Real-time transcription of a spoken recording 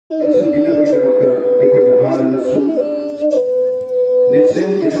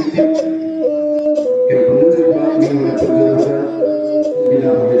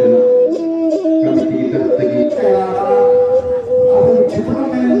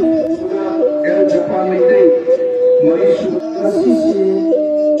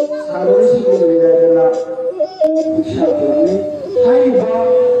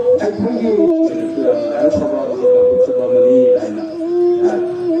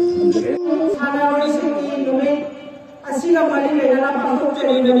Shannaroisinggi numit asiga mari lenana pangkok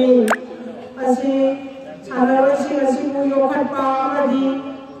cherindani asi Shannaroising asibu yokhatpa amadi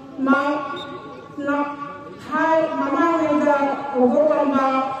ma na hai mama ngeda ogokamba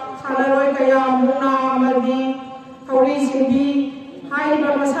Shannaroi kaya muna amadi kauri simbi hai ba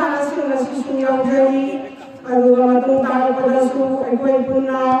masala sing asi sunyau jari aduga matung taru padasu ekoi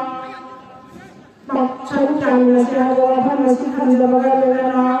punna Charu time nasi ada orang nasi kami dapat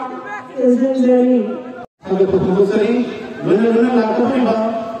berlena izin Kami berkumpul benar-benar lakukan apa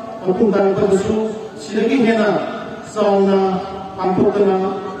untuk dalam perbusu sedikit hena sauna kampung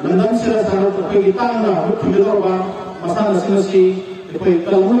kena mendam sila sahaja pergi tanah untuk berdoa masalah nasi pergi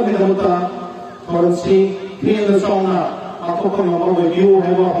kalau mana kita muta korupsi hena sauna atau kalau mau review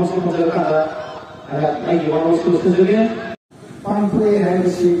hebat mesti menjalankan ada lagi orang mesti sendiri Pampre hai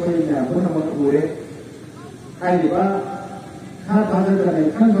si punya pun nama kure, hai ba, ha tanda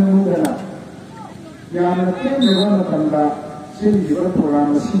kene kan kamu kena, yang nanti mereka tanda sini juga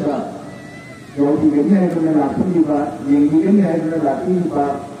program sida, jauh di kene hai kena pun juga, yang di kene hai kena lagi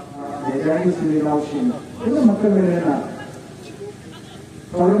juga, jadi sini lausin, itu makan mereka,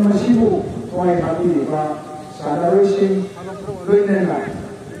 kalau masih bu, kau hati juga, Shannaroising mereka,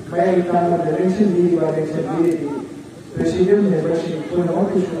 baik tanah dari sini dari sini. Presiden membership pun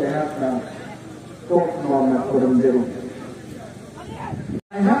waktu sudah ada tok nama orang baru.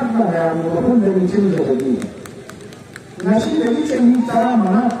 Ayat mana pun dari sini lagi. Nasi dari sini cara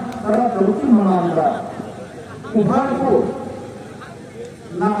mana cara terus mana anda. Ubarku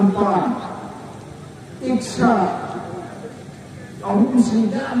nampak iksa aku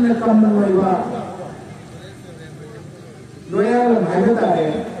sudah mereka mengeluar. Loyal hanya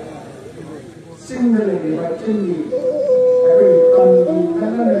tadi. Singgali bacini, apa itu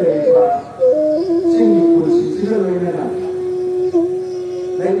kangen leba, singgi kursi siapa lena,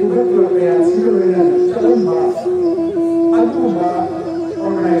 lagi berapa yang siapa lena, calon bah, aku bah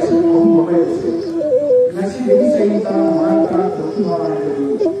organisasi komunikasi, nasi ini saya tahu mana tu mana jadi,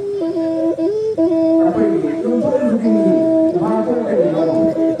 apa itu tumpul begini, apa dari mana,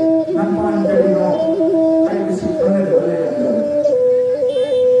 nampak dari mana, kayak kesukaan dari mana.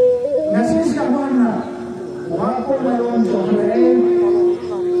 Nasi siapa walaupun melon coklat,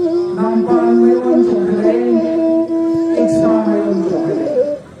 nampak melon coklat, ekstra melon coklat.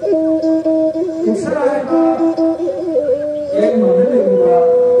 Ekstra apa? Yang mana juga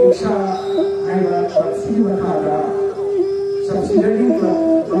ekstra ada subsidi ada, subsidi juga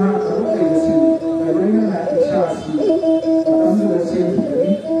mana kalau ekstra, kalau yang ada ekstra sih, macam juga sih,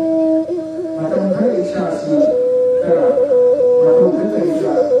 macam ada ekstra sih, macam ada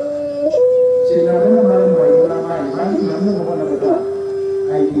ekstra. Sehingga dalam beberapa hari ini bukan ada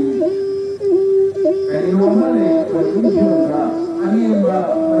ID. Jadi orang ni berjumpa juga, ani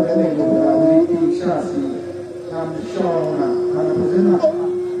mbak berjumpa juga beriti sasi, nam shona, mana pun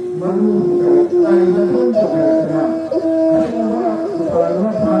baru ID pun juga ada. Ada orang beberapa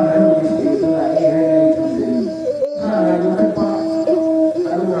mana yang mesti lagi hari ini. Saya juga pak,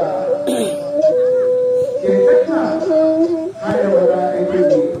 ada kita ada orang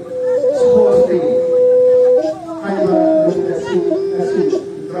itu.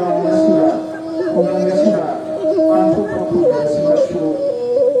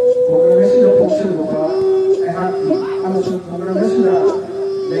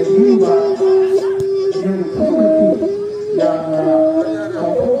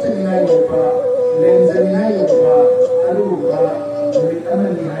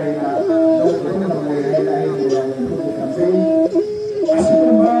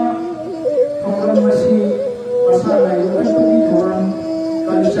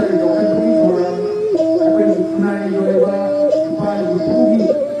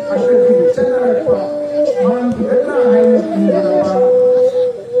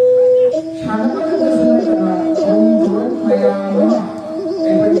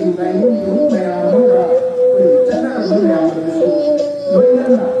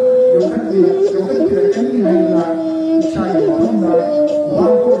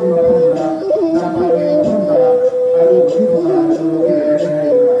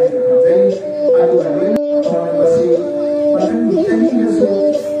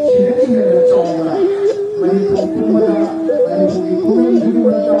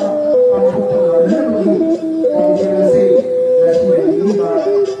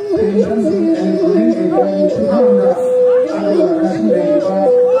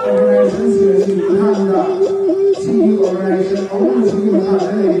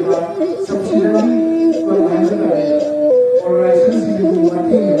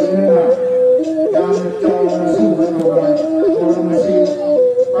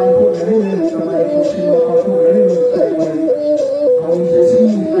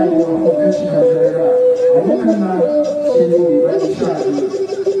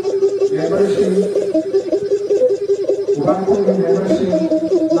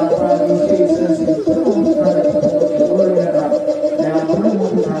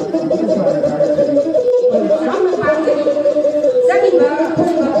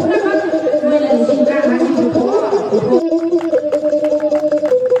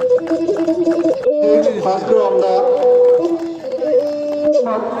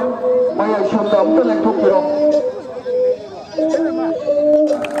 शब्द अमता लेंथोकपिरो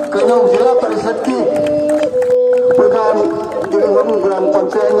कन्नौ जिला परिषद की प्रधान इरेंगबाम ग्राम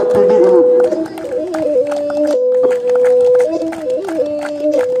पंचायत पीडी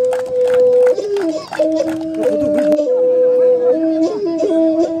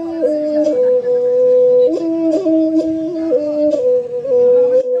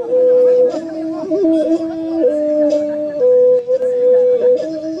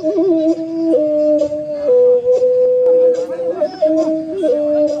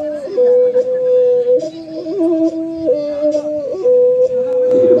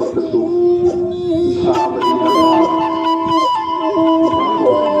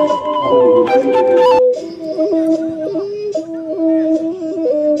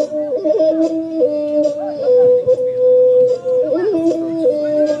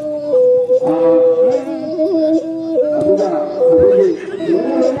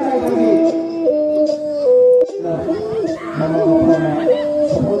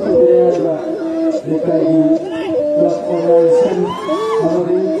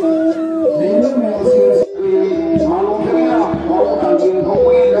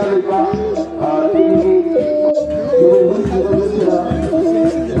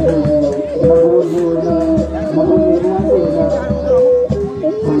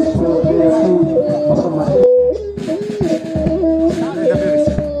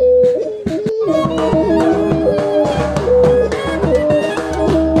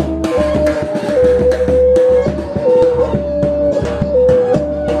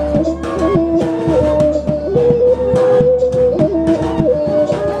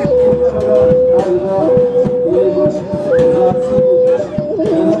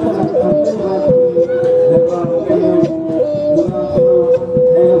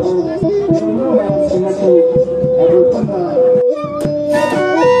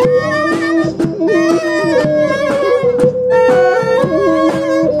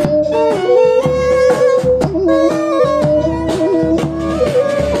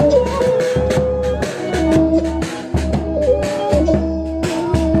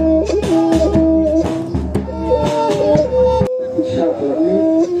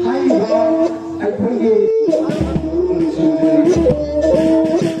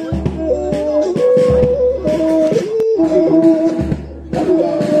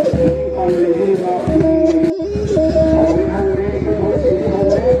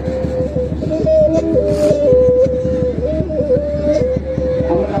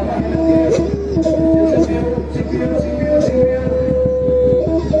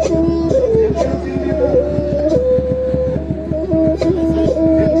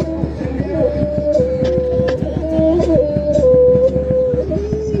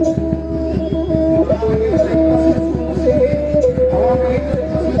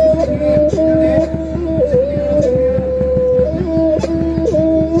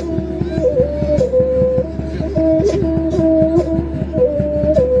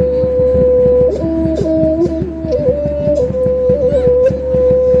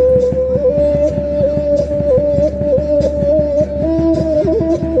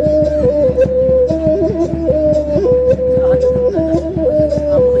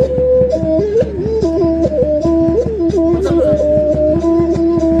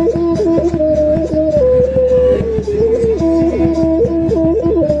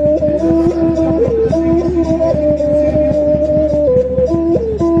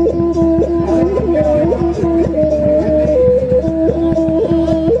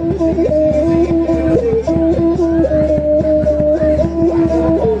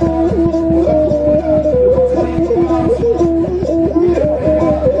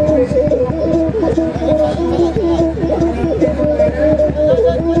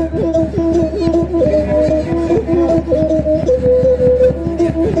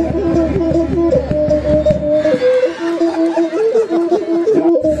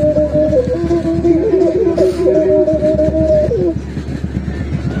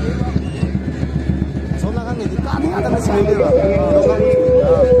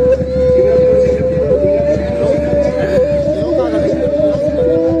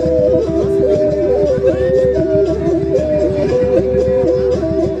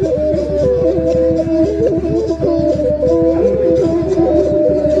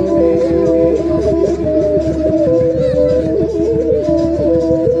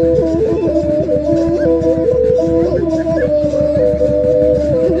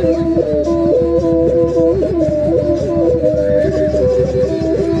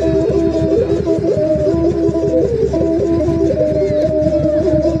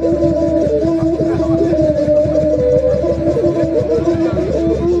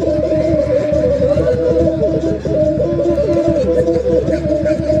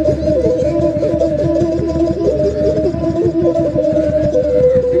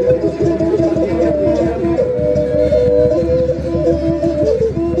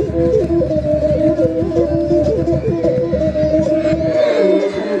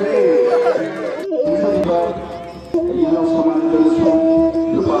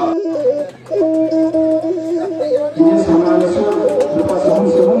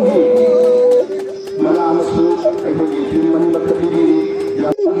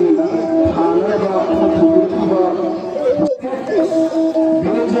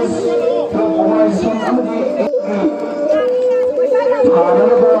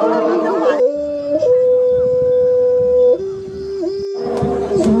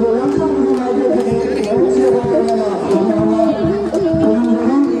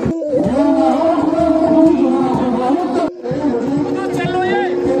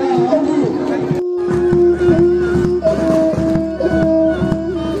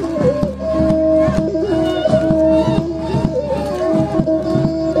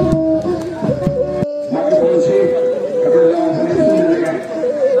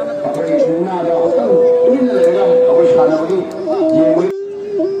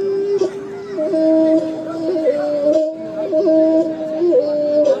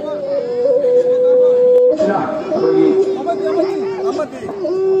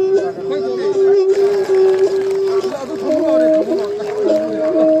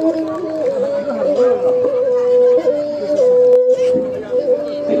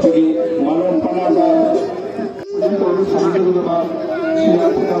ꯑꯩꯈꯣꯏꯒꯤ ꯃꯔꯣꯟ ꯄꯥꯅꯕ ꯇꯧꯕ ꯁꯥꯟꯅꯒꯗꯕ ꯁꯤꯗ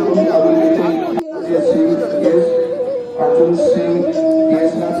ꯈꯨꯗꯝ ꯇꯥꯕ ꯃꯩꯇꯩ ꯁꯤꯡ ꯑꯦꯁ ꯑꯥꯔꯖꯨꯟ ꯁꯤꯡ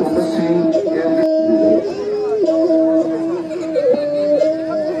ꯑꯦꯁ ꯅꯥꯇꯣꯝꯕ ꯁꯤꯡ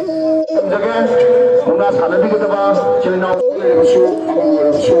ꯃꯨꯛꯅꯥ ꯁꯥꯟꯅꯕꯤꯒꯗꯕ ꯏꯆꯤꯜ ꯏꯅꯥꯎ ꯂꯩꯔꯕꯁꯨ ꯑꯃ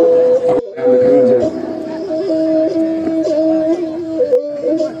ꯑꯣꯏꯔꯕꯁꯨ ꯌꯥꯝꯅ ꯈꯪꯍꯟꯖꯔꯤ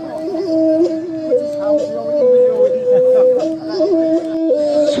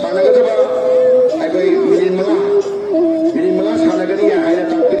सानगदबा अगर मिनिट मंगा सानगनी हायना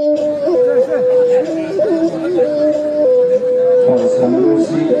ताकि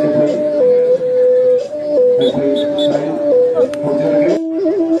सानगसी